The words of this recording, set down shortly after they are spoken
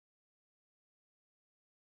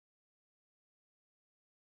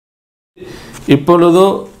இப்பொழுது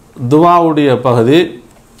துஆவுடைய பகுதி.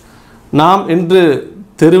 நாம் இன்று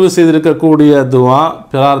தெரிவு செய்திருக்கக்கூடிய துஆ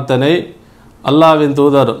பிரார்த்தனை அல்லாஹ்வின்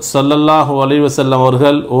தூதர் ஸல்லல்லாஹு அலைஹி வஸல்லம்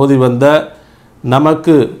அவர்கள் ஓதி வந்த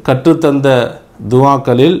நமக்கு கற்றுத்தந்த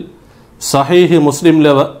துஆக்களில் சஹீஹ்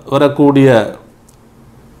முஸ்லிமில் வரக்கூடிய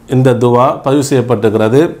இந்த துஆ பதிவு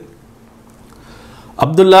செய்யப்பட்டிருக்கிறது.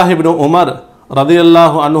 அப்துல்லாஹ் இப்னு உமர்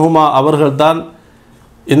ரலியல்லாஹு அன்ஹுமா அவர்கள்தான்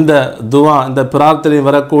இந்த துஆ இந்த பிரார்த்தனை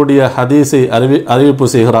வரக்கூடிய ஹதீஸை அறிவிப்பு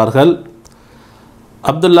செய்கிறார்கள்.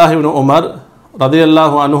 அப்துல்லாஹ் இப்னு உமர்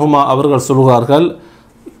ரலியல்லாஹு அன்ஹுமா அவர்கள் சொல்கிறார்கள்,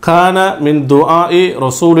 கான மின் துஆஇ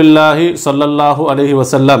ரசூலுல்லாஹி ஸல்லல்லாஹு அலைஹி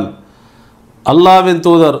வஸல்லம், அல்லாஹ்வின்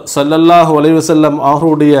தூதர் ஸல்லல்லாஹு அலைஹி வஸல்லம்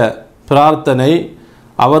அவர்களுடைய பிரார்த்தனை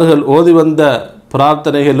அவர்கள் ஓதி வந்த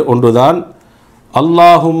பிரார்த்தனைகள் ஒன்றுதான்,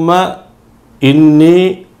 அல்லாஹும்ம இன்னி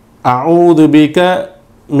அஊது பிக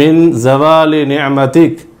மின் ஜவாலி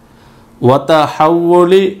நிஅமதிக் வ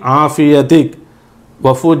தஹவ்வுலி ஆஃபியதிக்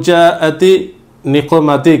வ ஃபுஜாஅதி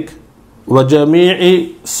நிக்மதிக் வ ஜமீஇ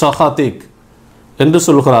ஸஹதிக் என்று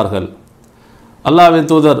சொல்கிறார்கள். அல்லாஹ்வின்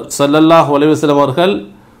தூதர் ஸல்லல்லாஹு அலைஹி வஸல்லம் அவர்கள்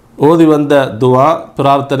ஓதி வந்த துஆ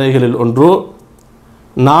பிரார்த்தனைகளில் ஒன்று,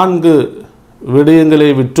 4 விடயங்களை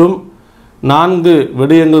விட்டும் 4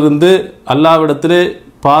 விடயங்களிலிருந்து அல்லாஹ்விடத்திலே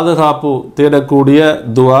பாதுகாப்பு தேடக்கூடிய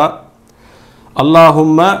துஆ,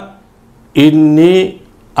 அல்லாஹும்ம இன்னி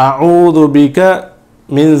அஊது பிக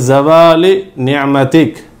மின் ஜவாலி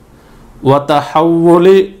நிஅமதிக் வ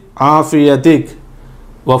தஹவ்வுலி ஆஃபியதிக்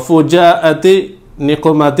வ ஃபுஜாஅதி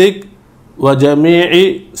நிக்மதிக் வ ஜமீஇ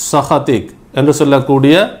ஸஹதிக் என்று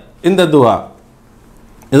சொல்லக்கூடிய இந்த துஆ.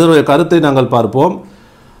 இதனுடைய கருத்தை நாங்கள் பார்ப்போம்.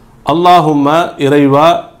 அல்லாஹும்ம இறைவா,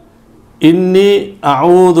 இன்னி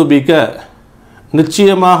அஊது பிக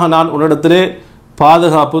நிச்சயமாக நான் உன்னிடத்திலே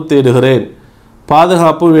பாதுகாப்பு தேடுகிறேன்,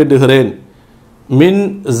 பாதுகாப்பு வேண்டுகிறேன், மின்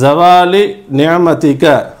ஜவாலி நிஅமதிக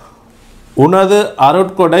உனது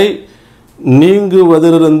அருட்கொடை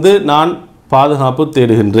நீங்குவதிலிருந்து நான் பாதுகாப்பு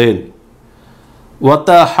தேடுகின்றேன், வ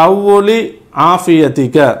தஹவ்வுலி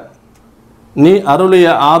ஆஃபியதிக நீ அருளிய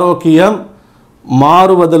ஆரோக்கியம்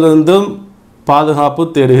மாறுவதிலிருந்தும் பாதுகாப்பு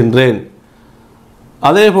தேடுகின்றேன்,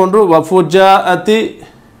 அதே போன்று வ ஃபுஜாஅதி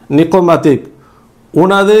நிக்மதிக்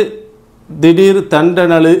உனது திடீர்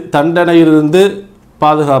தண்டனையிலிருந்து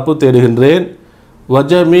பாதுகாப்பு தேடுகின்றேன், வ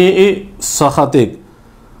ஜமீஇ ஸஹதிக்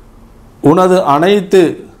உனது அனைத்து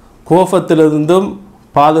கோபத்திலிருந்தும்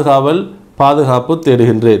பாதுகாப்பு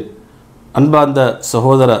தேடுகின்றேன். அன்பார்ந்த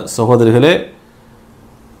சகோதர சகோதரிகளே,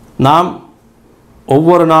 நாம்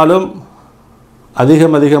ஒவ்வொரு நாளும்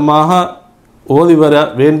அதிகமாக ஓதி வர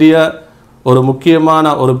வேண்டிய ஒரு முக்கியமான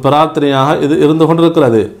ஒரு பிரார்த்தனையாக இது இருந்து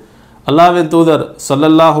கொண்டிருக்கிறது. அல்லாஹ்வின் தூதர்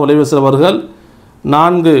ஸல்லல்லாஹு அலைஹி வஸல்லம் அவர்கள்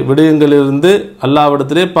 4 விடயங்களிலிருந்து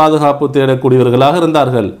அல்லாஹ்விடத்திலே பாதுகாப்பு தேடக்கூடியவர்களாக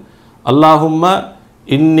இருந்தார்கள். அல்லாஹும்ம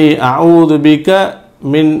இன்னி அஊது பிக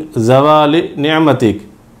மின் ஜவாலி நிஅமதிக்,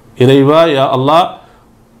 இறைவா யா அல்லாஹ்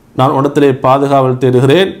நான் உன்னிடத்திலே பாதுகாவல்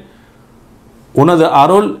தேடுகிறேன், உனது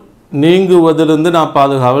அருள் நீங்குவதிலிருந்து நான்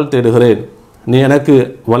பாதுகாவல் தேடுகிறேன். நீ எனக்கு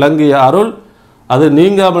வழங்கிய அருள் அது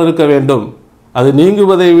நீங்காமல் இருக்க வேண்டும், அது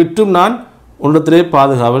நீங்குவதை விட்டும் நான் உன்னிடத்திலே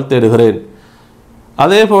பாதுகாவல் தேடுகிறேன்.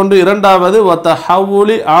 அதே போன்று இரண்டாவது வ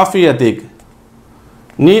தஹவ்வுலி ஆஃபியதிக்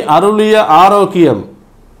நீ அருளிய ஆரோக்கியம்,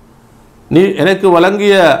 நீ எனக்கு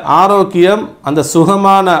வழங்கிய ஆரோக்கியம் அந்த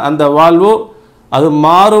சுகமான அந்த வாழ்வு அது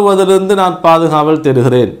மாறுவதிலிருந்து நான் பாதுகாவல்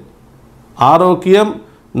தேடுகிறேன். ஆரோக்கியம்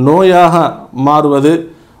நோயாக மாறுவது,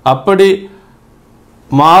 அப்படி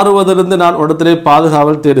மாறுவதிலிருந்து நான் உன்னிடத்திலே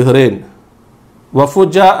பாதுகாவல் தேடுகிறேன். வ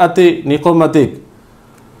ஃபுஜாஅதி நிக்மதிக்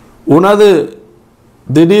உனது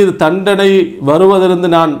திடீர் தண்டனை வருவதிலிருந்து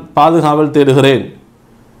நான் பாதுகாவல் தேடுகிறேன்.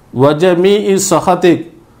 வ ஜமீஇ ஸஹதிக்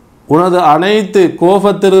உனது அனைத்து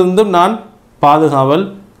கோபத்திலிருந்தும் நான் பாதுகாவல்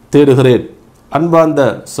தேடுகிறேன். அன்பார்ந்த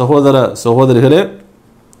சகோதர சகோதரிகளே,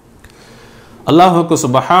 அல்லாஹ்வுக்கு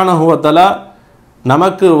சுப்ஹானஹு வ தஆலா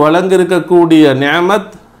நமக்கு வழங்கியிருக்கக்கூடிய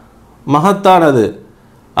நிஅமத் மகத்தானது,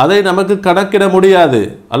 அதை நமக்கு கணக்கிட முடியாது.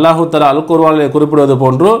 அல்லாஹு தஆலா அல் குர்ஆனிலே குறிப்பிடுவது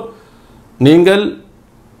போன்று, நீங்கள்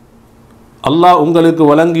அல்லாஹ் உங்களுக்கு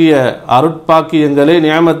வழங்கிய அருட்பாக்கியங்களை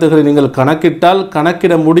நியாமத்துகளை நீங்கள் கணக்கிட்டால்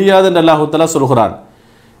கணக்கிட முடியாது என்று அல்லாஹு தஆலா சொல்கிறான்.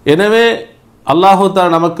 எனவே அல்லாஹு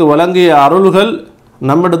தஆலா நமக்கு வழங்கிய அருள்கள்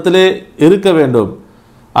நம்மிடத்திலே இருக்க வேண்டும்,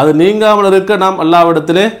 அது நீங்காமல் இருக்க நாம்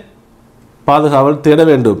அல்லாஹ்விடத்திலே பாதுகாவல் தேட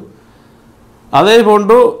வேண்டும். அதே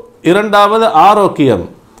போன்று இரண்டாவது ஆரோக்கியம்.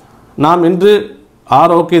 நாம் இன்று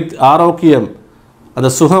ஆரோக்கியம் அந்த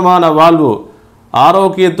சுகமான வாழ்வு,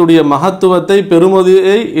 ஆரோக்கியத்துடைய மகத்துவத்தை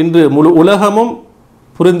பெருமதியை இன்று முழு உலகமும்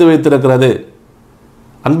புரிந்து வைத்திருக்கிறது.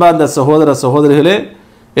 அன்பார்ந்த சகோதர சகோதரிகளே,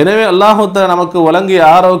 எனவே அல்லாஹ் தஆலா நமக்கு வழங்கிய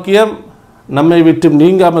ஆரோக்கியம் நம்மை விட்டு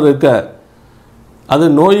நீங்காமல் இருக்க, அது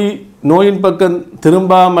நோய் நோயின் பக்கம்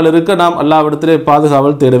திரும்பாமல் இருக்க நாம் அல்லாஹ்விடத்திலே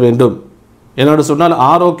பாதுகாவல் தேட வேண்டும். என்னோடு சொன்னால்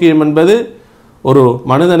ஆரோக்கியம் என்பது ஒரு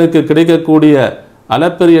மனிதனுக்கு கிடைக்கக்கூடிய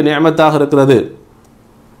அளப்பெரிய நியமத்தாக இருக்கிறது.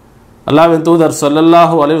 அல்லாஹ்வின் தூதர்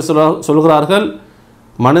ஸல்லல்லாஹு அலைஹி வஸல்லம் சொல்கிறார்கள்,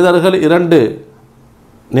 மனிதர்கள் 2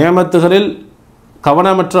 நியமத்துகளில்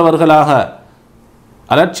கவனமற்றவர்களாக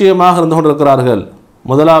அலட்சியமாக இருந்து கொண்டிருக்கிறார்கள்.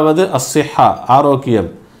 முதலாவது அஸ்ஸிஹா ஆரோக்கியம்,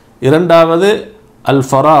 இரண்டாவது அல்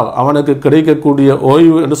ஃபராக் அவனுக்கு கிடைக்கக்கூடிய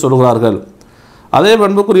ஓய்வு என்று சொல்கிறார்கள். அதே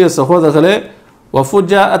பண்புக்குரிய சகோதரர்களே,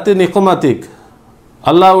 வஃபுஜாஅத்தி நிக்மதிக்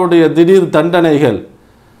அல்லாஹ்வுடைய திடீர் தண்டனைகள்,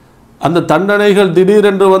 அந்த தண்டனைகள்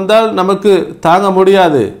திடீரென்று வந்தால் நமக்கு தாங்க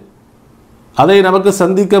முடியாது, அதை நமக்கு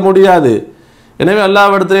சந்திக்க முடியாது. எனவே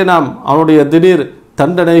அல்லாஹ்விடத்திலே நாம் அவனுடைய திடீர்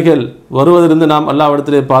தண்டனைகள் வருவதிலிருந்து நாம்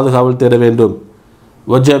அல்லாஹ்விடத்திலே பாதுகாவல் தேட வேண்டும்.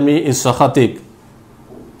 வஜமி சஹதிக்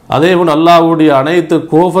அதேபோல் அல்லாஹ்வுடைய அனைத்து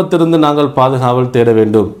கோபத்திலிருந்து நாங்கள் பாதுகாவல் தேட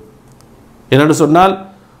வேண்டும். என்னென்று சொன்னால்,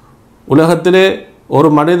 உலகத்திலே ஒரு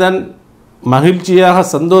மனிதன் மகிழ்ச்சியாக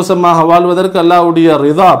சந்தோஷமாக வாழ்வதற்கு அல்லாஹ்வுடைய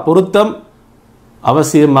ரிதா பொருத்தம்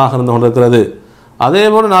அவசியமாக இருந்து கொண்டிருக்கிறது.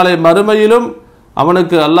 அதேபோல் நாளை மறுமையிலும்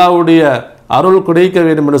அவனுக்கு அல்லாஹ்வுடைய அருள் கிடைக்க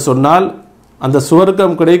வேண்டும் என்று சொன்னால், அந்த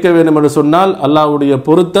சுவர்க்கம் கிடைக்க வேண்டும் என்று சொன்னால் அல்லாஹ்வுடைய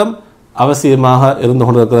பொருத்தம் அவசியமாக இருந்து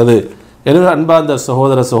கொண்டிருக்கிறது. எனவே அன்பார்ந்த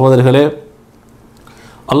சகோதர சகோதரிகளே,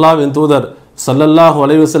 அல்லாஹ்வின் தூதர் ஸல்லல்லாஹு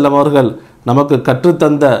அலைஹி வஸல்லம் அவர்கள் நமக்கு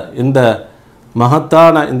கற்றுத்தந்த இந்த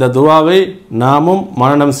மகத்தான இந்த துஆவை நாமும்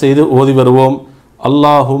மனனம் செய்து ஓதி வருவோம்.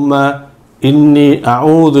 அல்லாஹும்ம இன்னி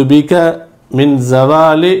அஊது பிக மின்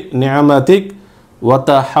ஜவாலி நிஅமதிக் வ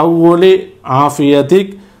தஹவ்வுலி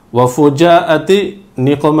ஆஃபியதிக் வ ஃபுஜாஅதி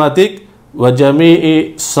நிக்மதிக் வ ஜமீஇ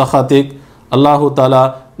சஹதிக். அல்லாஹு தஆலா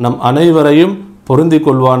நம் அனைவரையும் பொருந்திக்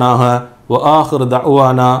கொள்வானாக. வ ஆகிர்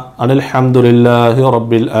தஅவானா அனில் ஹம்துலில்லாஹி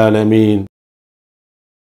ரப்பில் ஆலமீன்.